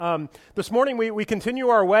This morning we continue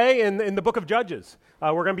our way in the book of Judges.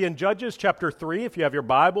 We're going to be in Judges chapter 3, if you have your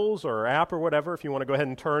Bibles or app or whatever, if you want to go ahead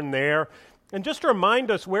and turn there. And just to remind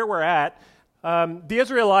us where we're at, the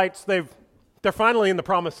Israelites, they're finally in the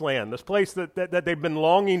Promised Land, this place that they've been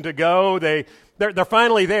longing to go. They're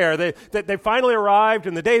finally there. They finally arrived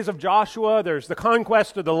in the days of Joshua. There's the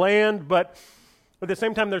conquest of the land, but at the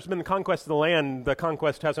same time there's been the conquest of the land, the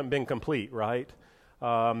conquest hasn't been complete, right?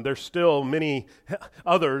 There's still many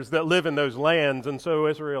others that live in those lands, and so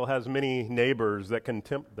Israel has many neighbors that can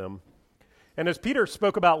tempt them. And as Peter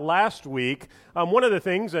spoke about last week, one of the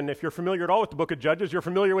things, and if you're familiar at all with the book of Judges, you're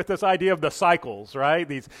familiar with this idea of the cycles, right?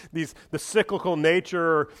 The cyclical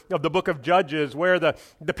nature of the book of Judges, where the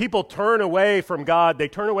people turn away from God, they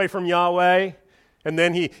turn away from Yahweh, and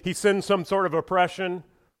then he sends some sort of oppression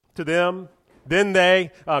to them. Then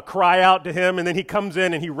they cry out to him, and then he comes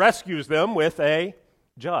in and he rescues them with a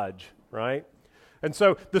judge, right? And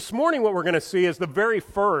so this morning what we're going to see is the very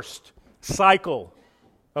first cycle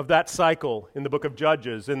of that cycle in the book of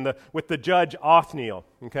Judges with the judge Othniel,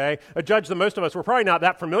 okay? A judge that most of us were probably not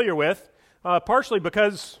that familiar with, partially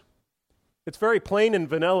because it's very plain and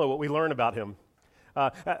vanilla what we learn about him.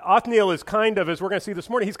 Othniel is kind of, as we're going to see this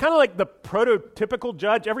morning, he's kind of like the prototypical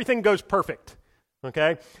judge. Everything goes perfect,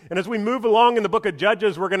 okay? And as we move along in the book of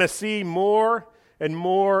Judges, we're going to see more and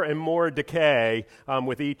more and more decay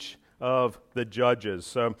with each of the judges.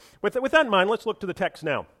 So with that in mind, let's look to the text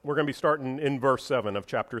now. We're going to be starting in verse 7 of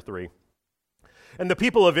chapter 3. And the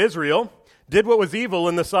people of Israel did what was evil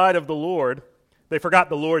in the sight of the Lord. They forgot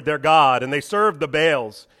the Lord their God, and they served the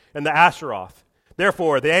Baals and the Asheroth.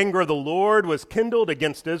 Therefore, the anger of the Lord was kindled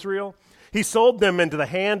against Israel. He sold them into the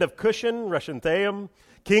hand of Cushan-Rishathaim,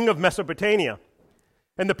 king of Mesopotamia.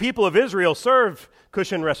 And the people of Israel served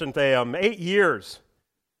Cushan-Rishathaim 8 years.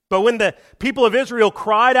 But when the people of Israel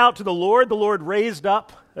cried out to the Lord raised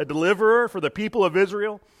up a deliverer for the people of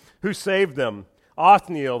Israel who saved them,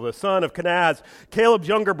 Othniel, the son of Kenaz, Caleb's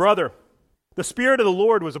younger brother. The Spirit of the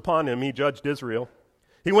Lord was upon him. He judged Israel.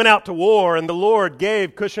 He went out to war, and the Lord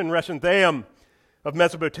gave Cushan-Rishathaim of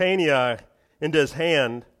Mesopotamia into his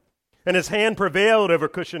hand, and his hand prevailed over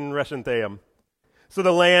Cushan-Rishathaim. So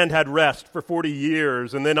the land had rest for 40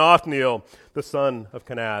 years, and then Othniel, the son of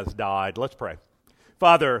Kenaz, died. Let's pray.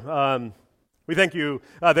 Father, we thank you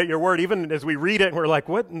that your word, even as we read it, we're like,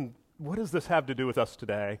 what does this have to do with us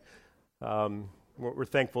today? We're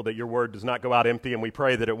thankful that your word does not go out empty, and we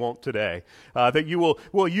pray that it won't today, that you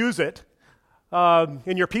will use it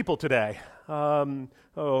in your people today.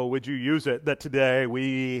 Would you use it that today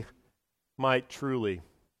we might truly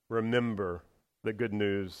remember the good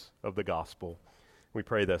news of the gospel. We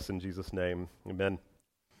pray this in Jesus' name. Amen.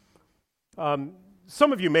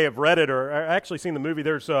 Some of you may have read it or actually seen the movie.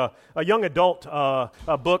 There's a young adult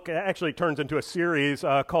book. It actually turns into a series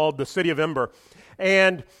called The City of Ember.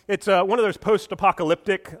 And it's one of those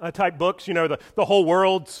post-apocalyptic type books. You know, the whole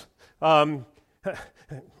world's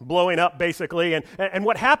blowing up, basically. And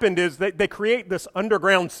what happened is they create this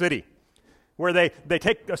underground city where they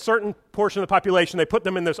take a certain portion of the population, they put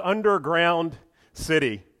them in this underground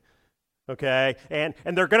city. Okay, and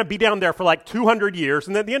they're going to be down there for like 200 years,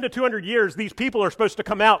 and at the end of 200 years, these people are supposed to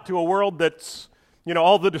come out to a world that's, you know,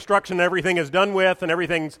 all the destruction and everything is done with, and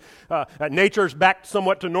everything's, nature's back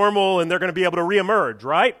somewhat to normal, and they're going to be able to reemerge,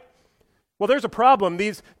 right? Well, there's a problem.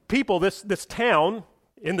 These people, this town,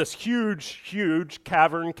 in this huge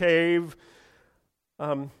cavern cave,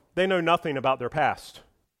 they know nothing about their past.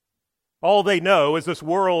 All they know is this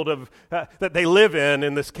world of that they live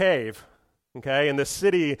in this cave. Okay, in this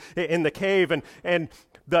city, in the cave, and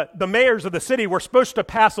the mayors of the city were supposed to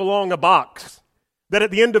pass along a box that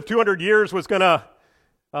at the end of 200 years was going to,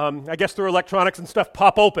 I guess through electronics and stuff,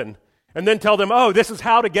 pop open, and then tell them, oh, this is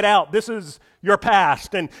how to get out, this is your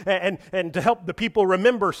past, and to help the people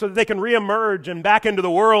remember so that they can reemerge and back into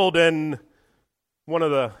the world. And one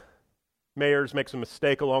of the mayors makes a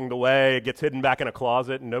mistake along the way, it gets hidden back in a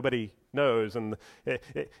closet, and nobody knows, and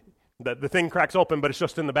the thing cracks open, but it's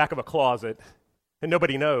just in the back of a closet, and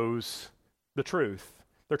nobody knows the truth.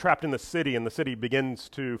 They're trapped in the city, and the city begins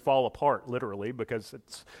to fall apart, literally, because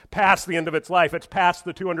it's past the end of its life. It's past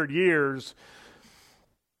the 200 years,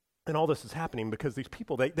 and all this is happening because these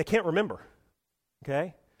people, they can't remember,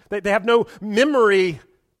 okay? They have no memory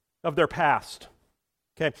of their past,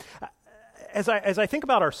 okay? As I think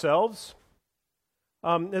about ourselves,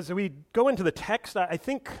 as we go into the text, I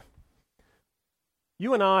think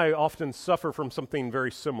you and I often suffer from something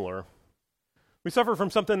very similar. We suffer from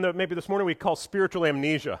something that maybe this morning we call spiritual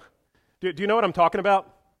amnesia. Do you know what I'm talking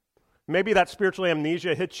about? Maybe that spiritual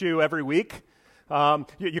amnesia hits you every week.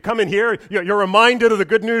 You come in here, you're reminded of the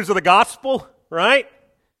good news of the gospel, right?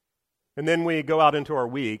 And then we go out into our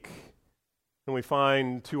week, and we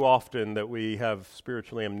find too often that we have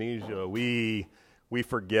spiritual amnesia. We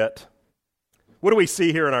forget. What do we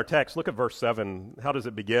see here in our text? Look at verse 7. How does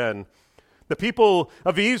it begin? The people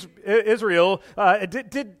of Israel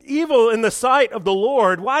did evil in the sight of the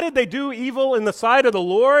Lord. Why did they do evil in the sight of the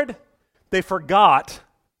Lord? They forgot.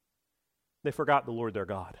 They forgot the Lord their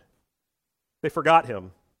God. They forgot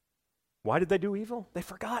him. Why did they do evil? They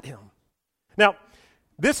forgot him. Now,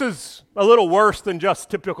 this is a little worse than just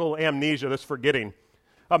typical amnesia, this forgetting.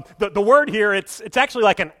 The word here, it's actually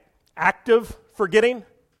like an active forgetting.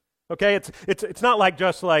 Okay, it's not like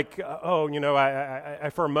just like, I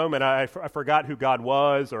for a moment I forgot who God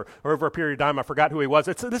was, or over a period of time I forgot who he was.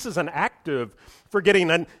 This is an active forgetting,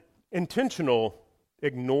 an intentional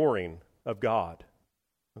ignoring of God.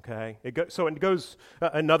 Okay, so it goes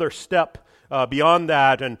another step beyond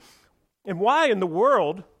that. And why in the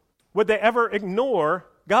world would they ever ignore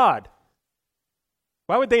God?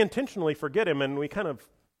 Why would they intentionally forget him? And we kind of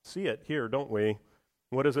see it here, don't we?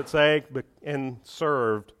 What does it say? And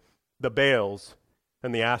served the Baals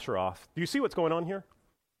and the Asheroth. Do you see what's going on here?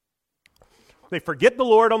 They forget the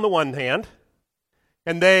Lord on the one hand,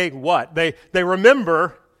 and they what? They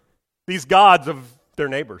remember these gods of their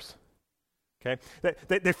neighbors. Okay?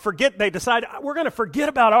 They forget, they decide, we're going to forget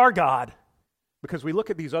about our God, because we look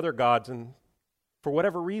at these other gods and for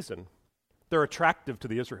whatever reason, they're attractive to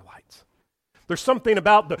the Israelites. There's something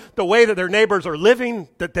about the way that their neighbors are living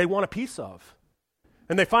that they want a piece of.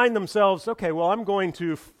 And they find themselves, okay, well, I'm going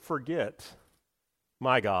to forget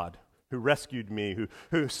my God who rescued me,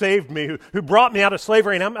 who saved me, who brought me out of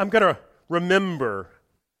slavery, and I'm going to remember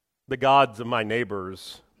the gods of my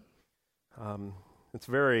neighbors. It's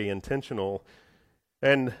very intentional.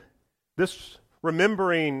 And this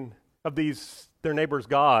remembering of their neighbors'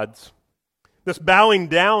 gods, this bowing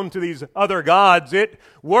down to these other gods, it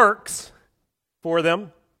works for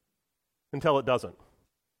them until it doesn't.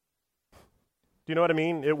 Do you know what I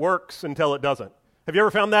mean? It works until it doesn't. Have you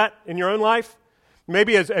ever found that in your own life?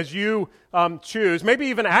 Maybe as you choose, maybe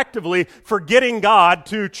even actively forgetting God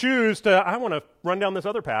to choose to, I want to run down this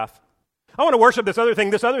other path. I want to worship this other thing.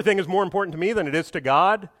 This other thing is more important to me than it is to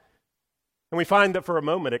God. And we find that for a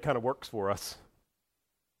moment it kind of works for us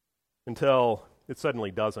until it suddenly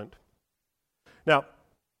doesn't. Now,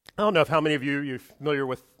 I don't know if how many of you're familiar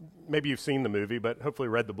with, maybe you've seen the movie, but hopefully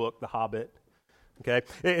read the book, The Hobbit. Okay,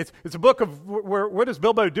 it's a book of what is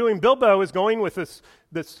Bilbo doing? Bilbo is going with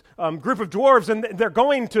this group of dwarves, and they're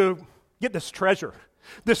going to get this treasure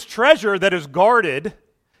that is guarded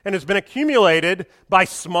and has been accumulated by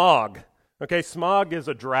Smaug. Okay, Smaug is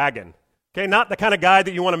a dragon. Okay, not the kind of guy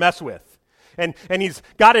that you want to mess with. And he's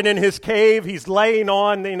got it in his cave. He's laying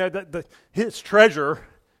on, his treasure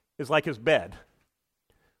is like his bed.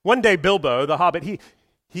 One day, Bilbo, the Hobbit,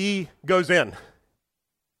 he goes in.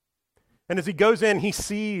 And as he goes in, he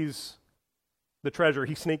sees the treasure.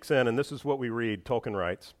 He sneaks in, and this is what we read, Tolkien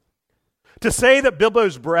writes. To say that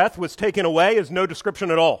Bilbo's breath was taken away is no description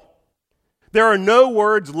at all. There are no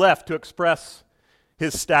words left to express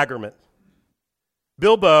his staggerment.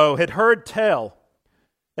 Bilbo had heard tell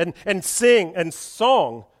and sing and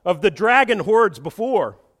song of the dragon hordes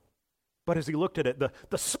before. But as he looked at it,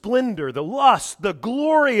 the splendor, the lust, the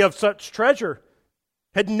glory of such treasure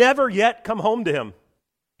had never yet come home to him.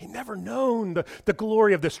 He'd never known the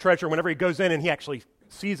glory of this treasure whenever he goes in and he actually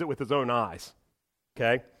sees it with his own eyes.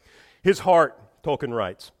 Okay? His heart, Tolkien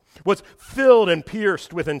writes, was filled and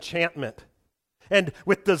pierced with enchantment. And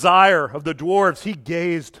with desire of the dwarves, he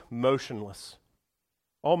gazed motionless,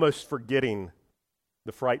 almost forgetting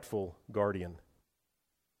the frightful guardian.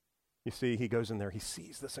 You see, he goes in there, he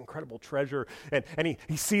sees this incredible treasure, and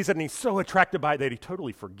he sees it, and he's so attracted by it that he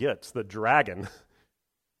totally forgets the dragon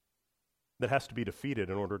that has to be defeated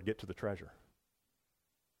in order to get to the treasure.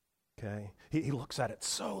 Okay? He looks at it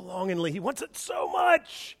so longingly, he wants it so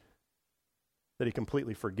much that he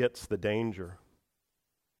completely forgets the danger.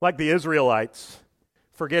 Like the Israelites,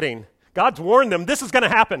 forgetting. God's warned them, this is going to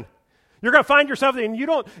happen. You're going to find yourself, and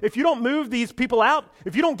if you don't move these people out,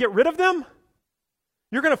 if you don't get rid of them,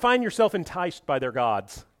 you're going to find yourself enticed by their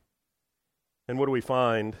gods. And what do we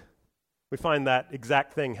find? We find that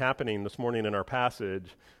exact thing happening this morning in our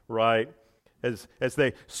passage, right? As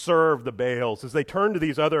they serve the Baals, as they turn to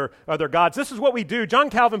these other gods. This is what we do.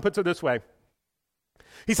 John Calvin puts it this way.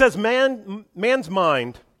 He says, man's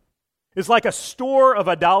mind is like a store of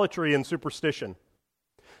idolatry and superstition.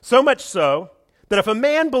 So much so that if a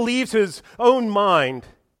man believes his own mind,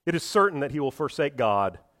 it is certain that he will forsake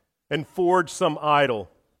God and forge some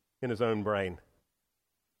idol in his own brain.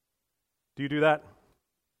 Do you do that?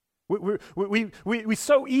 We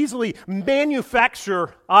so easily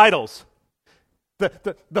manufacture idols.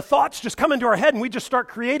 The thoughts just come into our head and we just start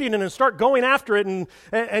creating it and start going after it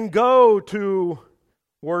and go to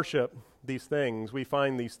worship these things. We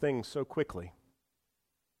find these things so quickly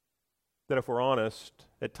that if we're honest,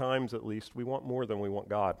 at times at least, we want more than we want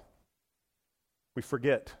God. We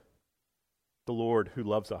forget the Lord who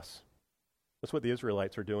loves us. That's what the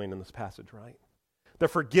Israelites are doing in this passage, right? They're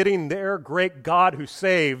forgetting their great God who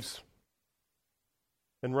saves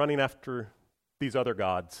and running after these other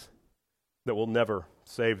gods that will never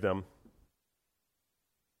save them.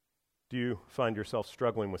 Do you find yourself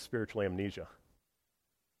struggling with spiritual amnesia?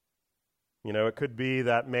 You know, it could be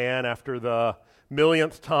that man after the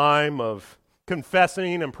millionth time of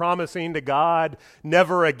confessing and promising to God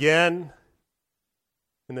never again,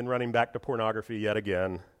 and then running back to pornography yet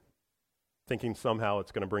again, thinking somehow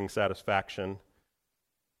it's going to bring satisfaction.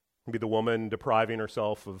 Maybe the woman depriving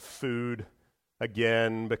herself of food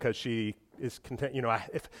again because she is content. You know,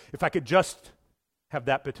 if I could just have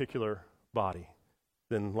that particular body,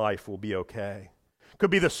 then life will be okay.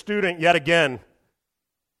 Could be the student yet again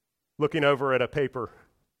looking over at a paper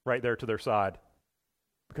right there to their side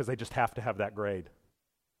because they just have to have that grade.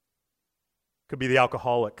 Could be the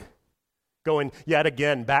alcoholic going yet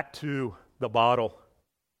again back to the bottle.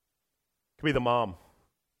 Could be the mom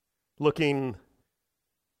looking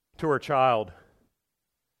to her child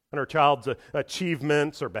and her child's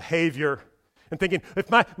achievements or behavior and thinking, if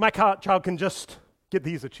my child can just get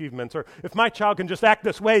these achievements, or if my child can just act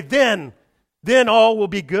this way, then all will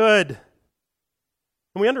be good.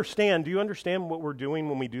 And we understand, do you understand what we're doing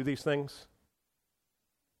when we do these things?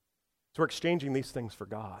 So we're exchanging these things for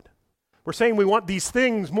God. We're saying we want these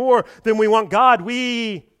things more than we want God.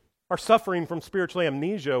 We are suffering from spiritual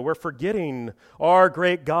amnesia. We're forgetting our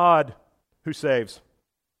great God who saves.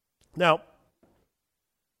 Now,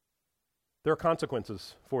 there are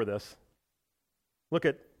consequences for this. Look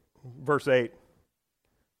at verse 8.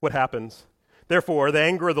 What happens? Therefore, the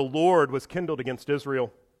anger of the Lord was kindled against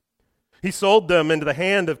Israel. He sold them into the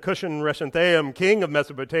hand of Cushan-Rishathaim, king of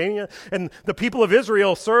Mesopotamia, and the people of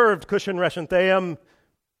Israel served Cushan-Rishathaim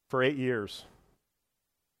for 8 years.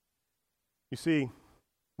 You see,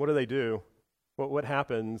 what do? What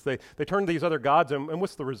happens? They turn to these other gods, and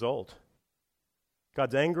what's the result?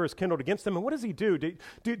 God's anger is kindled against them, and what does he do? Do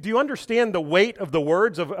you understand the weight of the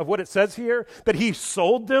words of what it says here? That he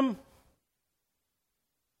sold them?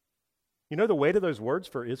 You know the weight of those words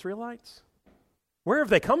for Israelites? Where have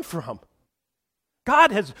they come from?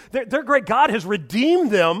 Their great God has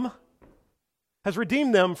redeemed them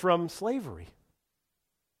from slavery.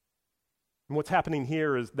 And what's happening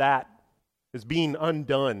here is being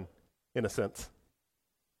undone, in a sense.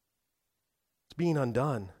 It's being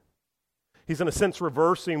undone. He's in a sense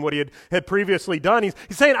reversing what he had previously done. He's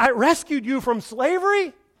saying, I rescued you from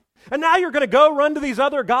slavery, and now you're going to go run to these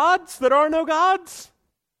other gods that are no gods?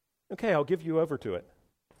 Okay, I'll give you over to it.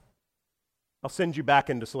 I'll send you back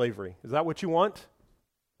into slavery. Is that what you want?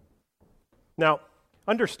 Now,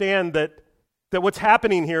 understand that what's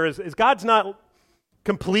happening here is God's not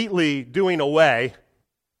completely doing away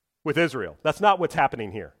with Israel. That's not what's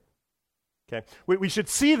happening here. Okay, we should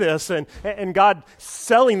see this and God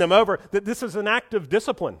selling them over, that this is an act of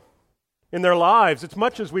discipline in their lives. It's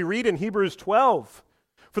much as we read in Hebrews 12.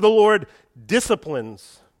 For the Lord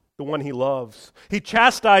disciplines the one he loves. He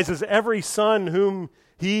chastises every son whom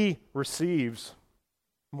he receives.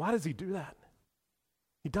 And why does he do that?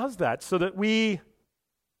 He does that so that we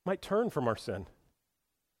might turn from our sin.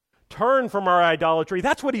 Turn from our idolatry.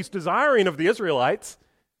 That's what he's desiring of the Israelites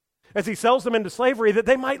as he sells them into slavery, that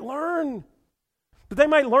they might learn. That they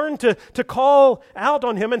might learn to call out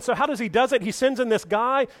on him. And so how does he do it? He sends in this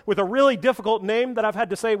guy with a really difficult name that I've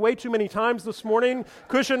had to say way too many times this morning,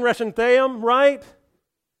 Cushan-Rishathaim, right?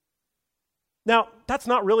 Now, that's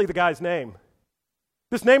not really the guy's name.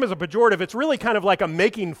 This name is a pejorative. It's really kind of like a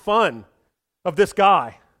making fun of this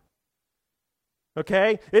guy.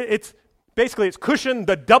 Okay? It's Cushan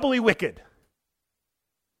the doubly wicked.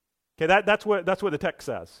 Okay, that's what the text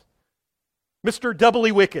says. Mr.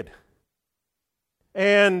 Doubly Wicked.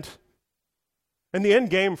 And the end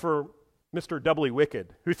game for Mr. Doubly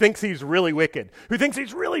Wicked, who thinks he's really wicked, who thinks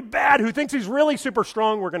he's really bad, who thinks he's really super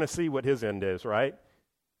strong, we're going to see what his end is, right?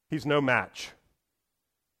 He's no match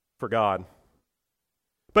for God.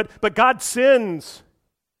 But God sends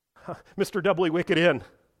Mr. Doubly Wicked in.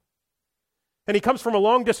 And he comes from a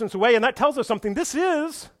long distance away, and that tells us something. This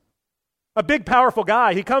is a big, powerful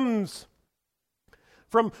guy. He comes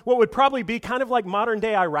from what would probably be kind of like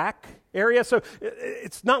modern-day Iraq area. So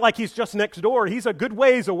it's not like he's just next door. He's a good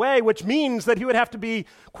ways away, which means that he would have to be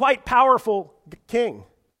quite powerful king.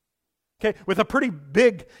 okay, with a pretty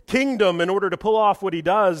big kingdom in order to pull off what he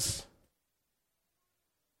does.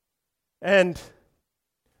 And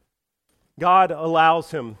God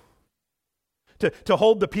allows him to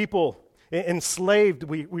hold the people enslaved,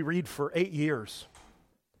 we read, for 8 years.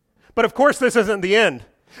 But of course, this isn't the end.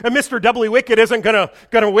 And Mr. Doubly Wicked isn't going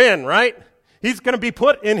to win, right? He's going to be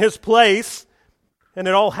put in his place. And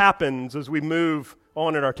it all happens as we move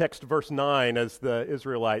on in our text, verse 9, as the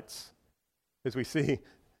Israelites, as we see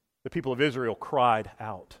the people of Israel cried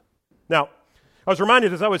out. Now, I was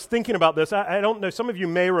reminded as I was thinking about this, I don't know, some of you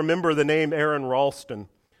may remember the name Aaron Ralston.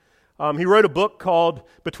 He wrote a book called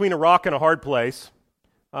Between a Rock and a Hard Place,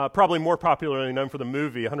 probably more popularly known for the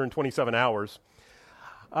movie, 127 Hours.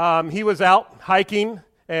 He was out hiking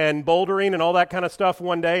and bouldering and all that kind of stuff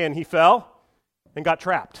one day, and he fell and got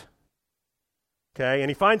trapped. Okay, and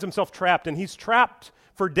he finds himself trapped, and he's trapped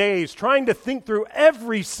for days trying to think through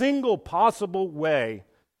every single possible way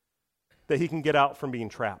that he can get out from being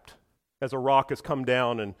trapped as a rock has come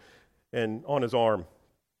down and on his arm.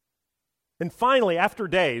 And finally, after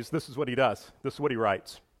days, this is what he does. This is what he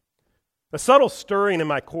writes. A subtle stirring in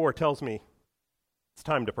my core tells me it's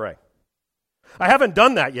time to pray. I haven't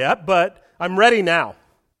done that yet, but I'm ready now.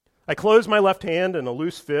 I close my left hand in a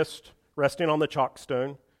loose fist resting on the chalk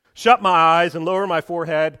stone, shut my eyes and lower my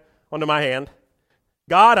forehead onto my hand.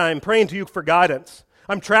 God, I'm praying to you for guidance.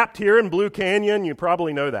 I'm trapped here in Blue Canyon. You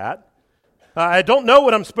probably know that. I don't know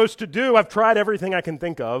what I'm supposed to do. I've tried everything I can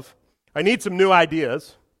think of. I need some new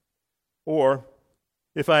ideas. Or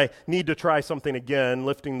if I need to try something again,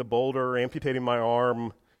 lifting the boulder, amputating my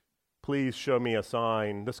arm, please show me a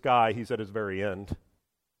sign. This guy, he's at his very end.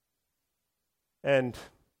 And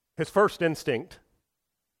his first instinct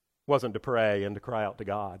wasn't to pray and to cry out to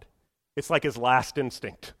God. It's like his last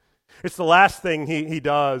instinct. It's the last thing he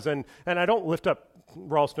does. And I don't lift up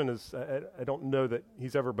Ralston as, I don't know that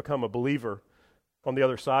he's ever become a believer on the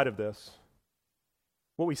other side of this.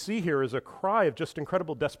 What we see here is a cry of just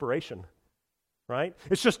incredible desperation, right?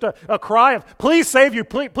 It's just a cry of, please save you,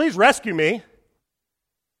 please rescue me.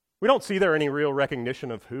 We don't see there any real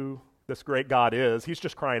recognition of who this great God is. He's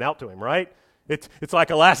just crying out to him, right? It's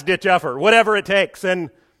like a last-ditch effort, whatever it takes.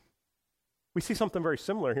 And we see something very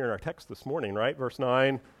similar here in our text this morning, right? Verse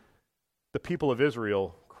 9, the people of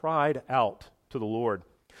Israel cried out to the Lord.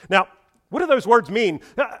 Now, what do those words mean?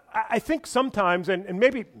 I think sometimes, and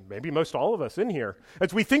maybe most all of us in here,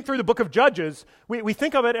 as we think through the book of Judges, we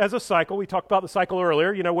think of it as a cycle. We talked about the cycle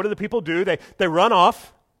earlier. You know, what do the people do? They run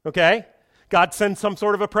off, okay? God sends some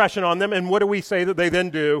sort of oppression on them, and what do we say that they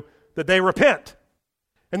then do? That they repent.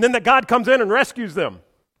 And then that God comes in and rescues them.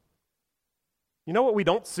 You know what we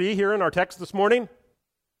don't see here in our text this morning?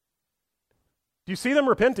 Do you see them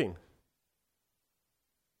repenting?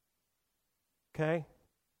 Okay?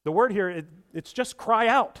 The word here, it's just cry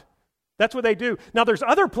out. That's what they do. Now, there's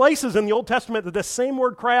other places in the Old Testament that the same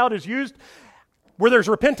word cry out is used where there's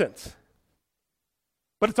repentance.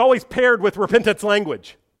 But it's always paired with repentance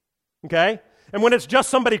language. Okay? And when it's just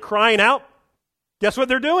somebody crying out, guess what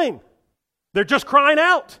they're doing? They're just crying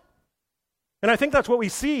out. And I think that's what we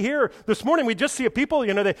see here this morning. We just see a people,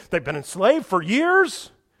 you know, they've been enslaved for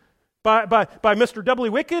years by Mr. Doubly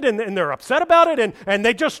Wicked, and they're upset about it, and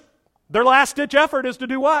they just, their last-ditch effort is to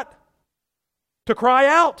do what? To cry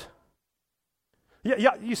out.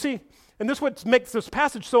 Yeah, you see, and this what makes this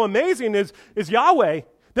passage so amazing is Yahweh,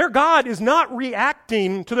 their God, is not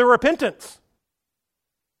reacting to their repentance.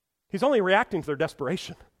 He's only reacting to their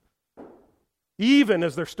desperation, even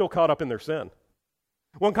as they're still caught up in their sin.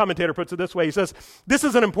 One commentator puts it this way. He says, this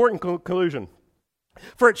is an important conclusion,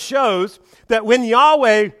 for it shows that when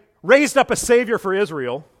Yahweh raised up a Savior for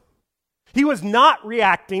Israel, he was not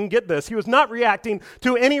reacting, get this, he was not reacting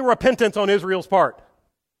to any repentance on Israel's part.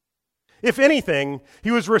 If anything,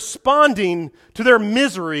 he was responding to their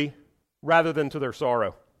misery rather than to their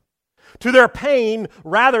sorrow, to their pain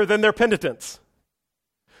rather than their penitence.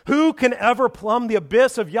 Who can ever plumb the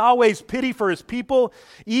abyss of Yahweh's pity for his people,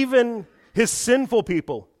 even his sinful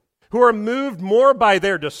people, who are moved more by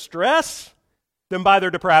their distress than by their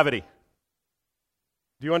depravity?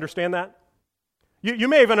 Do you understand that? You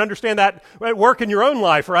may even understand that at work in your own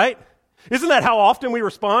life, right? Isn't that how often we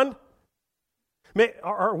respond?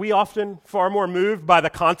 Are we often far more moved by the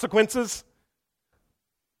consequences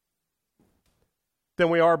than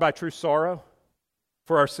we are by true sorrow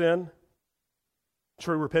for our sin,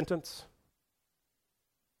 true repentance?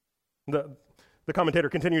 The commentator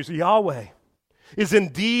continues, Yahweh is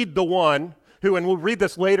indeed the one who, and we'll read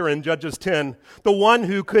this later in Judges 10, the one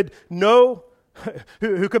who could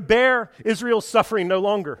who could bear Israel's suffering no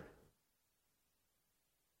longer.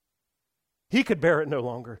 He could bear it no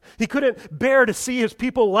longer. He couldn't bear to see his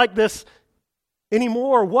people like this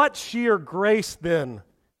anymore. What sheer grace then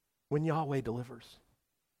when Yahweh delivers.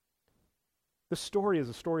 This story is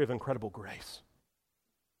a story of incredible grace,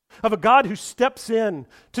 of a God who steps in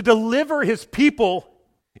to deliver his people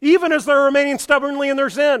even as they're remaining stubbornly in their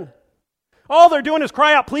sin. All they're doing is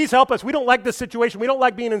cry out, please help us. We don't like this situation. We don't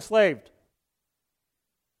like being enslaved.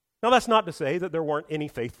 Now, that's not to say that there weren't any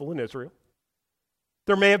faithful in Israel.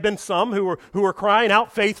 There may have been some who were crying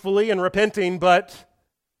out faithfully and repenting, but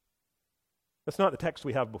that's not the text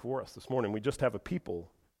we have before us this morning. We just have a people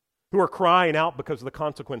who are crying out because of the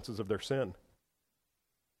consequences of their sin.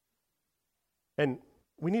 And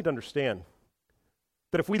we need to understand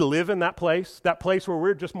that if we live in that place where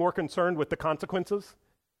we're just more concerned with the consequences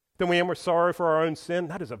than we are with sorrow for our own sin,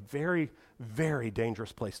 that is a very, very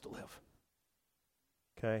dangerous place to live.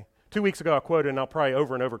 Okay? 2 weeks ago I quoted, and I'll probably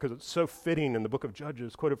over and over because it's so fitting in the book of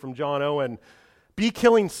Judges, quoted from John Owen, be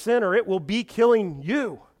killing sin or it will be killing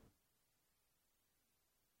you.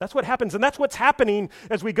 That's what happens, and that's what's happening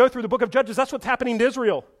as we go through the book of Judges. That's what's happening to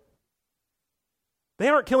Israel. They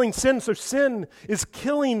aren't killing sin, so sin is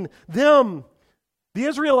killing them. The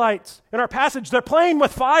Israelites, in our passage, they're playing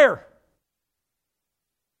with fire.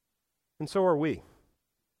 And so are we.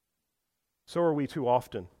 So are we too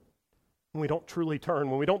often. When we don't truly turn,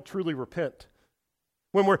 when we don't truly repent,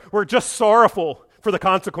 when we're just sorrowful for the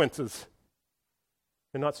consequences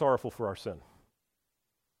and not sorrowful for our sin.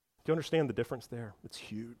 Do you understand the difference there? It's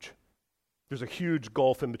huge. There's a huge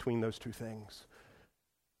gulf in between those two things.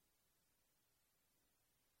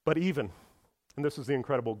 But even, and this is the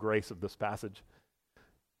incredible grace of this passage,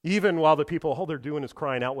 even while the people, all they're doing is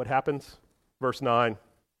crying out, what happens? Verse 9,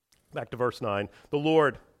 back to verse 9. The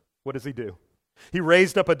Lord, what does he do? He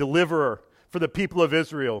raised up a deliverer for the people of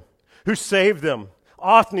Israel who saved them,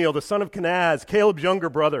 Othniel, the son of Kenaz, Caleb's younger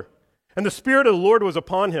brother. And the Spirit of the Lord was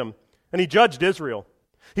upon him, and he judged Israel.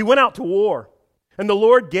 He went out to war, and the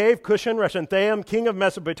Lord gave Cushan-Rishathaim, king of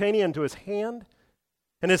Mesopotamia, into his hand,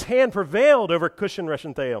 and his hand prevailed over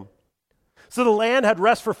Cushan-Rishathaim. So the land had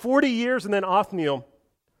rest for 40 years, and then Othniel,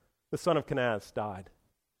 the son of Kenaz, died.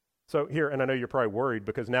 So here, and I know you're probably worried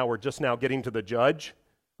because now we're just now getting to the judge,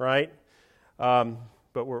 right?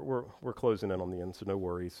 But we're closing in on the end, so no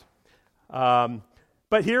worries.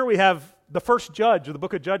 But here we have the first judge of the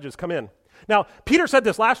book of Judges come in. Now, Peter said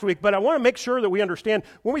this last week, but I want to make sure that we understand,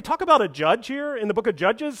 when we talk about a judge here in the book of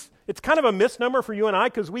Judges, it's kind of a misnomer for you and I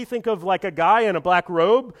because we think of like a guy in a black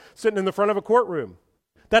robe sitting in the front of a courtroom.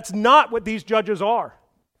 That's not what these judges are.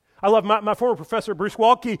 I love my former professor, Bruce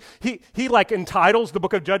Walke, he like entitles the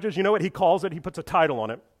book of Judges. You know what he calls it? He puts a title on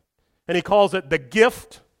it. And he calls it the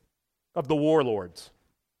gift of the warlords.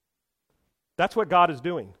 That's what God is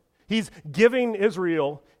doing. He's giving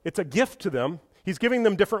Israel, it's a gift to them. He's giving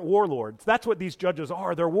them different warlords. That's what these judges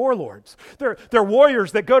are. They're warlords. They're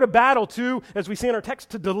warriors that go to battle to, as we see in our text,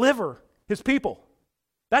 to deliver his people.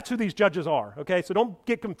 That's who these judges are, okay? So don't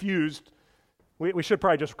get confused. We should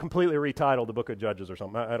probably just completely retitle the book of Judges or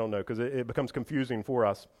something. I don't know, because it becomes confusing for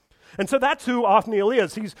us. And so that's who Othniel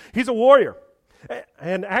is. He's a warrior.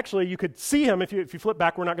 And actually, you could see him, if you flip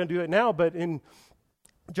back, we're not going to do it now, but in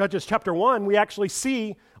Judges chapter 1, we actually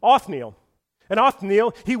see Othniel. And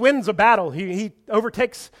Othniel, he wins a battle. He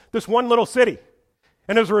overtakes this one little city.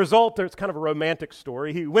 And as a result, it's kind of a romantic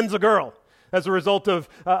story. He wins a girl as a result of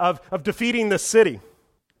defeating this city.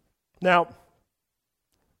 Now,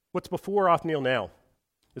 what's before Othniel now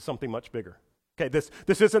is something much bigger. Okay,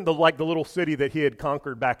 this isn't like the little city that he had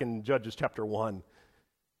conquered back in Judges chapter 1.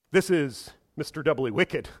 This is Mr. Doubly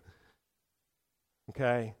Wicked.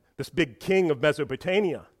 Okay, this big king of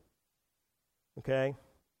Mesopotamia. Okay.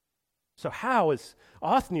 So how is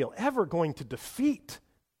Othniel ever going to defeat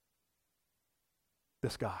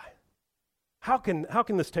this guy? How can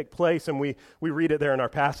this take place? And we read it there in our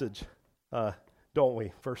passage, don't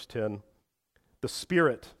we? Verse 10, the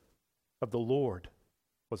Spirit of the Lord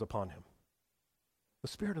was upon him. The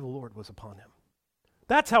Spirit of the Lord was upon him.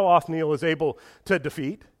 That's how Othniel is able to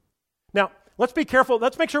defeat. Now, let's be careful.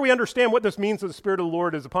 Let's make sure we understand what this means that the Spirit of the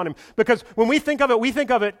Lord is upon him. Because when we think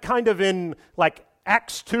of it kind of in like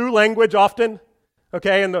Acts 2 language often,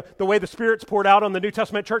 okay, and the way the Spirit's poured out on the New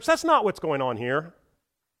Testament church. That's not what's going on here,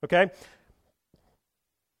 okay?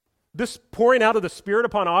 This pouring out of the Spirit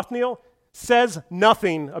upon Othniel says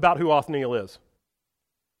nothing about who Othniel is,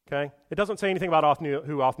 okay? It doesn't say anything about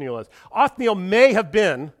who Othniel is. Othniel may have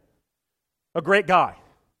been a great guy.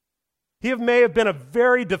 He may have been a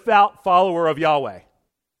very devout follower of Yahweh.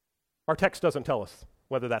 Our text doesn't tell us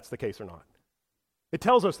whether that's the case or not. It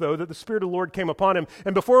tells us, though, that the Spirit of the Lord came upon him.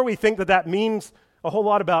 And before we think that means a whole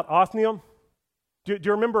lot about Othniel, do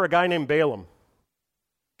you remember a guy named Balaam?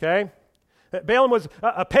 Okay? Balaam was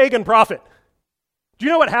a pagan prophet. Do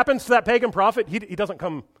you know what happens to that pagan prophet? He doesn't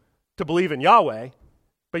come to believe in Yahweh,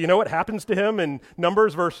 but you know what happens to him in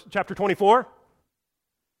Numbers chapter 24?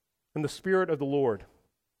 And the Spirit of the Lord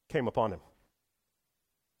came upon him.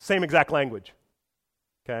 Same exact language.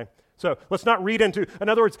 Okay? So let's not read into, in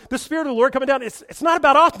other words, the Spirit of the Lord coming down, it's not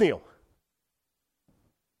about Othniel.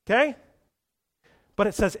 Okay? But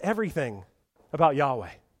it says everything about Yahweh.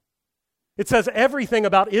 It says everything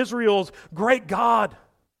about Israel's great God.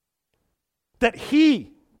 That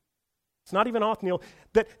He, it's not even Othniel,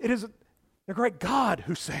 that it is the great God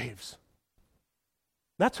who saves.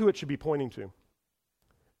 That's who it should be pointing to.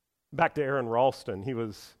 Back to Aaron Ralston. He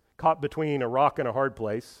was caught between a rock and a hard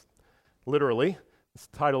place, literally. It's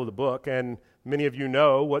the title of the book, and many of you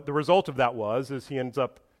know what the result of that was, is he ends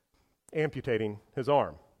up amputating his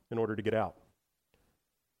arm in order to get out.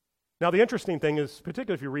 Now, the interesting thing is,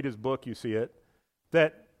 particularly if you read his book, you see it,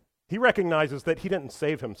 that he recognizes that he didn't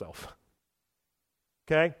save himself.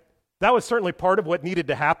 Okay? That was certainly part of what needed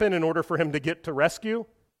to happen in order for him to get to rescue.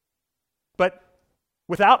 But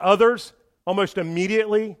without others almost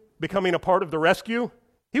immediately becoming a part of the rescue,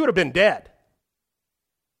 he would have been dead.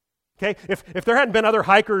 Okay? If there hadn't been other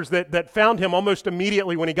hikers that found him almost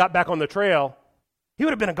immediately when he got back on the trail, he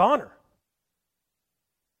would have been a goner.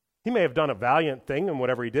 He may have done a valiant thing in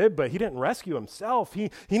whatever he did, but he didn't rescue himself. He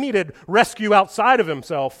needed rescue outside of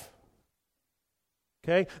himself.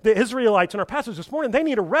 Okay? The Israelites in our passage this morning, they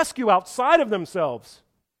need a rescue outside of themselves.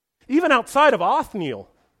 Even outside of Othniel.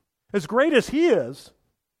 As great as he is,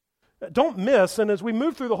 don't miss, and as we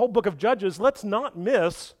move through the whole book of Judges, let's not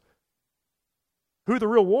miss who the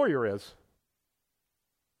real warrior is.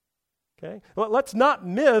 Okay? Let's not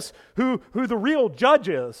miss who the real judge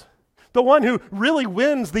is. The one who really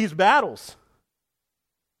wins these battles.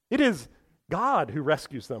 It is God who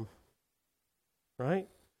rescues them. Right?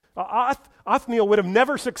 Othniel would have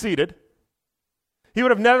never succeeded. He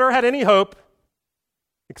would have never had any hope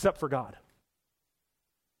except for God.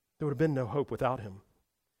 There would have been no hope without him.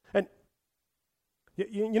 And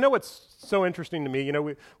you know what's so interesting to me? You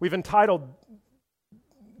know, we've entitled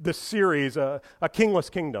this series A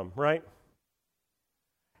Kingless Kingdom, right?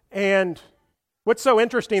 And what's so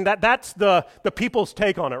interesting, that's the people's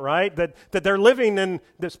take on it, right? That they're living in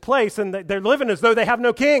this place and they're living as though they have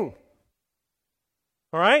no king.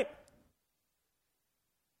 All right?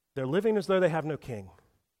 They're living as though they have no king.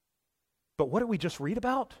 But what did we just read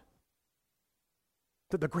about?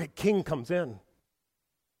 That the great king comes in.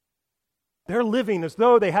 They're living as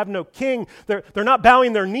though they have no king. They're not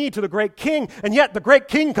bowing their knee to the great king, and yet the great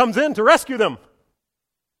king comes in to rescue them.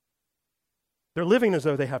 They're living as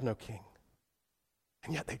though they have no king.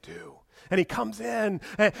 And yet they do. And he comes in,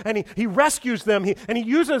 and he rescues them, and he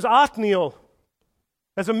uses Othniel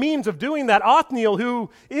as a means of doing that. Othniel, who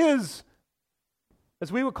is,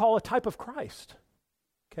 as we would call, a type of Christ.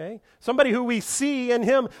 Okay? Somebody who we see in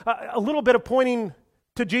him a little bit of pointing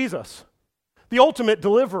to Jesus, the ultimate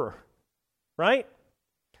deliverer, right?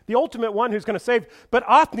 The ultimate one who's going to save. But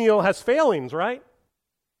Othniel has failings, right?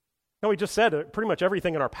 Now, we just said pretty much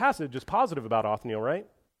everything in our passage is positive about Othniel, right?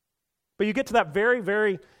 But you get to that very,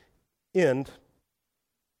 very end,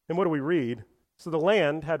 and what do we read? So the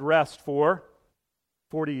land had rest for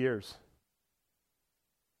 40 years.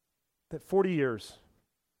 That 40 years,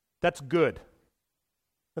 that's good.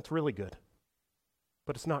 That's really good.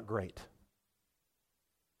 But it's not great.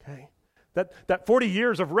 Okay? That 40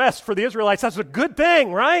 years of rest for the Israelites, that's a good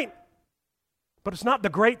thing, right? But it's not the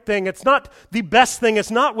great thing. It's not the best thing.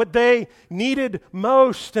 It's not what they needed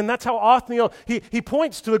most. And that's how Othniel, he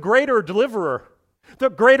points to the greater deliverer, the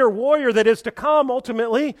greater warrior that is to come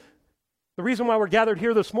ultimately. The reason why we're gathered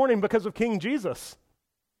here this morning, because of King Jesus.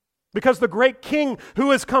 Because the great king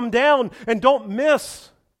who has come down, and don't miss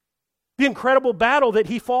the incredible battle that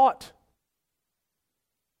he fought.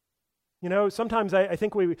 You know, sometimes I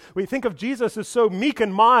think we think of Jesus as so meek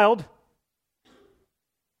and mild,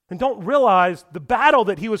 and don't realize the battle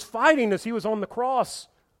that he was fighting as he was on the cross.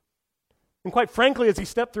 And quite frankly, as he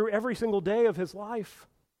stepped through every single day of his life.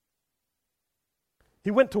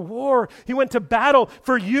 He went to war. He went to battle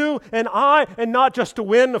for you and I, and not just to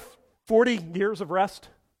win 40 years of rest,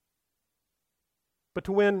 but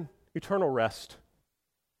to win eternal rest.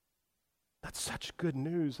 That's such good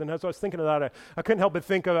news. And as I was thinking of that, I couldn't help but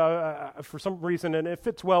think of, for some reason, and it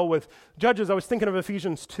fits well with Judges, I was thinking of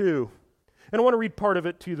Ephesians 2. And I want to read part of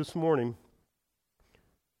it to you this morning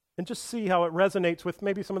and just see how it resonates with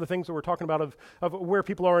maybe some of the things that we're talking about of where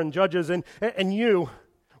people are in Judges. And you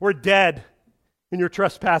were dead in your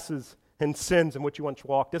trespasses and sins in which you once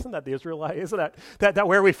walked. Isn't that the Israelite? Isn't that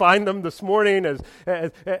where we find them this morning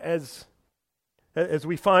as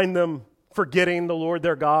we find them forgetting the Lord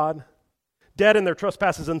their God? dead in their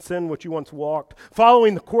trespasses and sin which you once walked,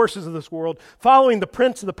 following the courses of this world, following the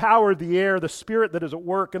prince of the power of the air, the spirit that is at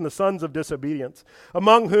work in the sons of disobedience,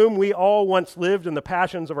 among whom we all once lived in the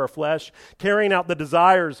passions of our flesh, carrying out the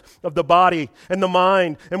desires of the body and the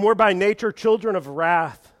mind, and were by nature children of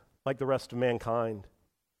wrath, like the rest of mankind.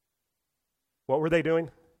 What were they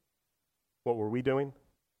doing? What were we doing?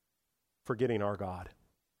 Forgetting our God.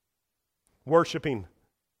 Worshiping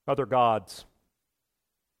other gods.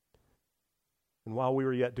 And while we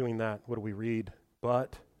were yet doing that, what do we read?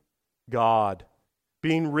 But God,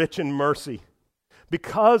 being rich in mercy,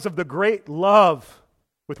 because of the great love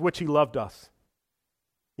with which He loved us,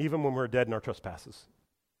 even when we're dead in our trespasses,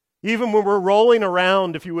 even when we're rolling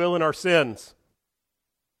around, if you will, in our sins,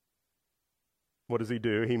 what does He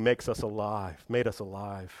do? He makes us alive, made us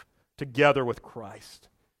alive, together with Christ.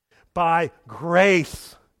 By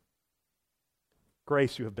grace,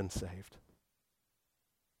 you have been saved.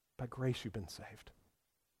 By grace you've been saved.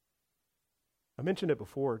 I mentioned it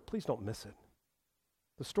before. Please don't miss it.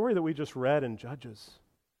 The story that we just read in Judges,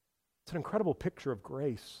 it's an incredible picture of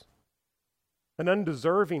grace. An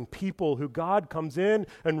undeserving people who God comes in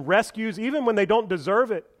and rescues even when they don't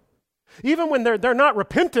deserve it. Even when they're not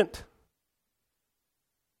repentant.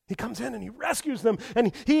 He comes in and He rescues them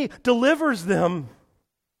and He delivers them.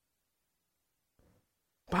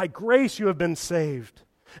 By grace you have been saved.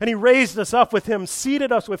 And He raised us up with Him,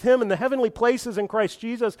 seated us with Him in the heavenly places in Christ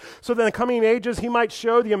Jesus, so that in the coming ages He might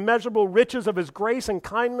show the immeasurable riches of His grace and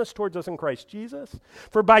kindness towards us in Christ Jesus.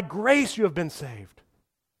 For by grace you have been saved,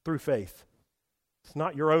 through faith. It's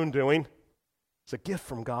not your own doing. It's a gift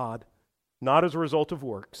from God, not as a result of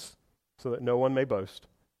works, so that no one may boast.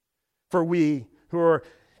 For we, who are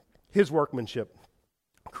His workmanship,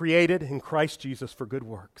 created in Christ Jesus for good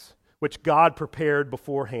works, which God prepared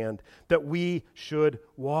beforehand, that we should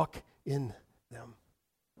walk in them.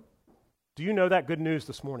 Do you know that good news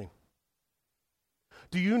this morning?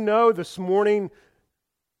 Do you know this morning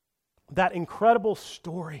that incredible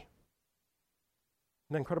story,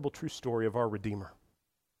 an incredible true story of our Redeemer,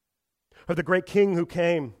 of the great King who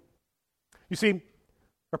came? You see,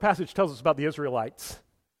 our passage tells us about the Israelites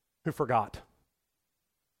who forgot.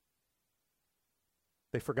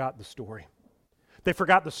 They forgot the story. They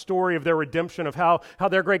forgot the story of their redemption, of how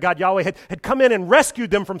their great God Yahweh had come in and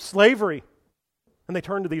rescued them from slavery. And they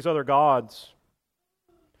turned to these other gods.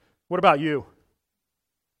 What about you?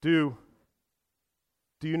 Do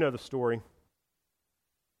you know the story?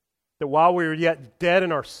 That while we were yet dead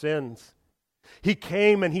in our sins, He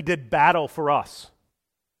came and He did battle for us.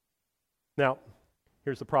 Now,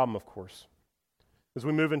 here's the problem, of course. As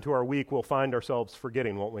we move into our week, we'll find ourselves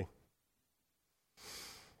forgetting, won't we?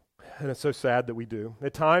 And it's so sad that we do.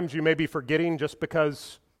 At times you may be forgetting just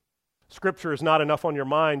because Scripture is not enough on your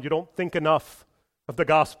mind. You don't think enough of the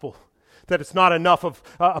gospel. That it's not enough of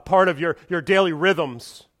a part of your daily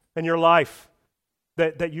rhythms and your life.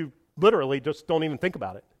 That you literally just don't even think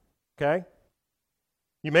about it. Okay?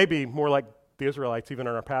 You may be more like the Israelites even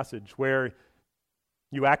in our passage, where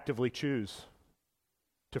you actively choose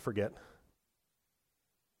to forget.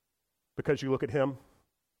 Because you look at Him, and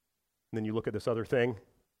then you look at this other thing,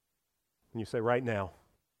 and you say, right now,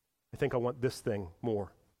 I think I want this thing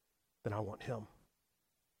more than I want Him.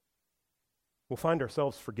 We'll find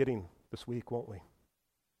ourselves forgetting this week, won't we?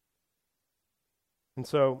 And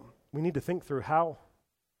so we need to think through how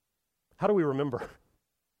do we remember?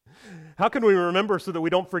 How can we remember so that we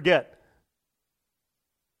don't forget?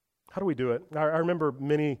 How do we do it? I remember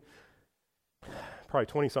probably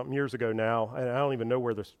 20-something years ago now, and I don't even know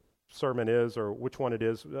where this sermon is or which one it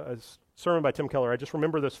is. A sermon by Tim Keller. I just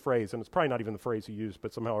remember this phrase, and it's probably not even the phrase he used,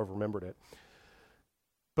 but somehow I've remembered it.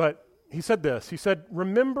 But he said this. He said,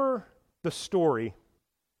 remember the story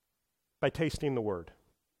by tasting the word.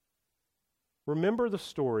 Remember the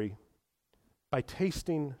story by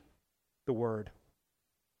tasting the word.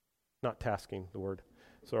 Not tasking the word.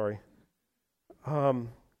 Sorry.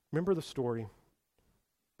 Remember the story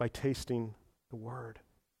by tasting the word.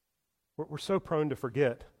 We're so prone to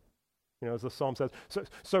forget. You know, as the psalm says,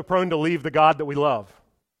 so prone to leave the God that we love,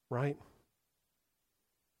 right?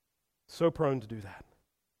 So prone to do that.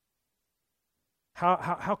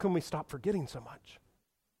 How can we stop forgetting so much?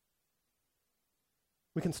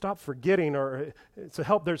 We can stop forgetting, or it's a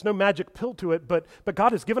help. There's no magic pill to it, but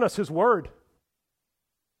God has given us His Word.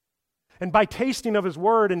 And by tasting of His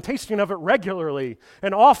Word and tasting of it regularly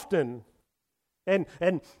and often and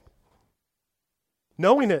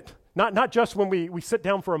knowing it, not just when we sit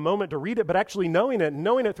down for a moment to read it, but actually knowing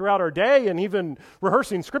it throughout our day, and even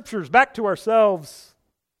rehearsing scriptures back to ourselves.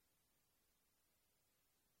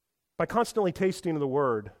 By constantly tasting of the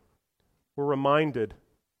Word, we're reminded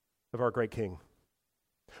of our great King.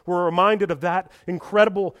 We're reminded of that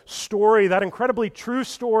incredible story, that incredibly true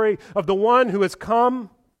story of the one who has come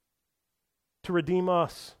to redeem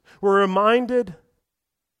us. We're reminded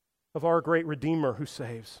of our great Redeemer who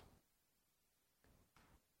saves.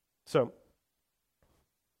 So,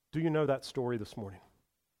 do you know that story this morning?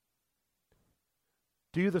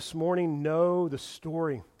 Do you this morning know the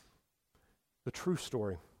story, the true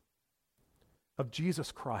story of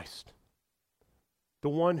Jesus Christ, the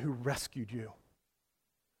one who rescued you,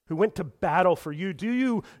 who went to battle for you? Do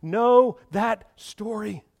you know that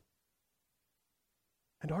story?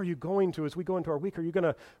 And are you going to, as we go into our week, are you going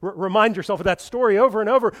to remind yourself of that story over and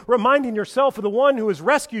over, reminding yourself of the one who has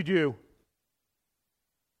rescued you?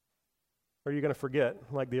 Or are you going to forget,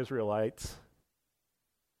 like the Israelites?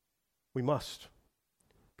 We must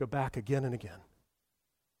go back again and again.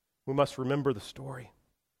 We must remember the story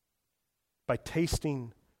by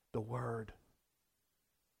tasting the word.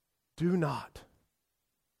 Do not,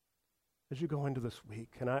 as you go into this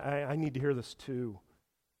week, and I need to hear this too,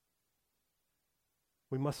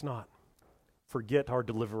 we must not forget our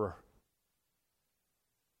deliverer.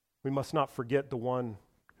 We must not forget the one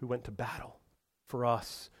who went to battle for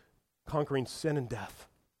us, conquering sin and death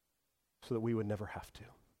so that we would never have to.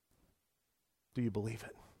 Do you believe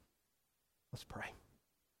it? Let's pray.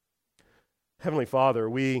 Heavenly Father,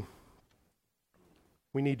 we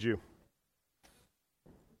need you.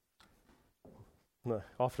 I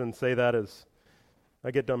often say that as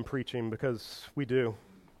I get done preaching because we do.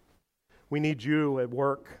 We need you at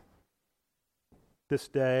work this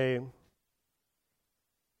day,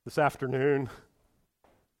 this afternoon,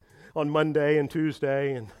 on Monday and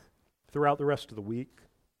Tuesday, and throughout the rest of the week.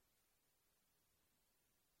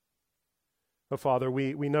 Oh, Father,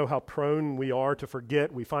 we know how prone we are to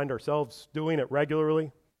forget. We find ourselves doing it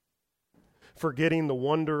regularly, forgetting the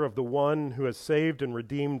wonder of the one who has saved and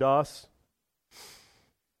redeemed us.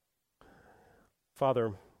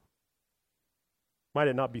 Father, might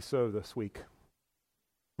it not be so this week?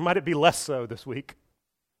 Might it be less so this week?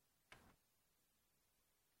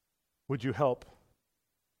 Would you help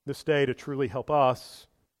this day to truly help us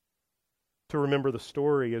to remember the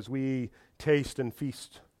story as we taste and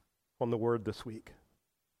feast on the word this week?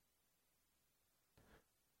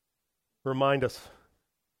 Remind us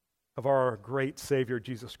of our great Savior,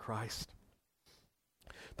 Jesus Christ,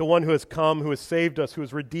 the one who has come, who has saved us, who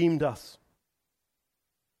has redeemed us.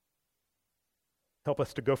 Help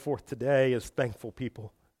us to go forth today as thankful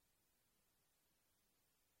people.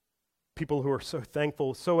 People who are so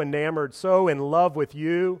thankful, so enamored, so in love with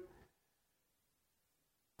you,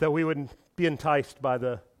 that we would be enticed by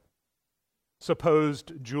the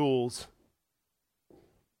supposed jewels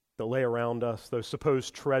that lay around us, those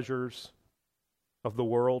supposed treasures of the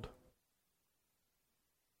world,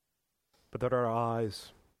 but that our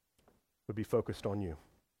eyes would be focused on you.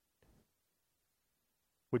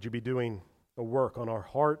 Would you be doing a work on our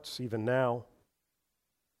hearts even now?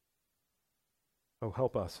 Oh,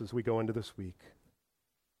 help us as we go into this week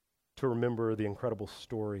to remember the incredible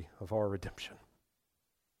story of our redemption.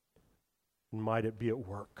 And might it be at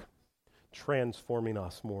work, transforming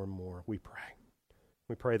us more and more, we pray.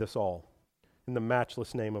 We pray this all in the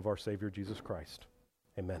matchless name of our Savior, Jesus Christ.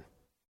 Amen.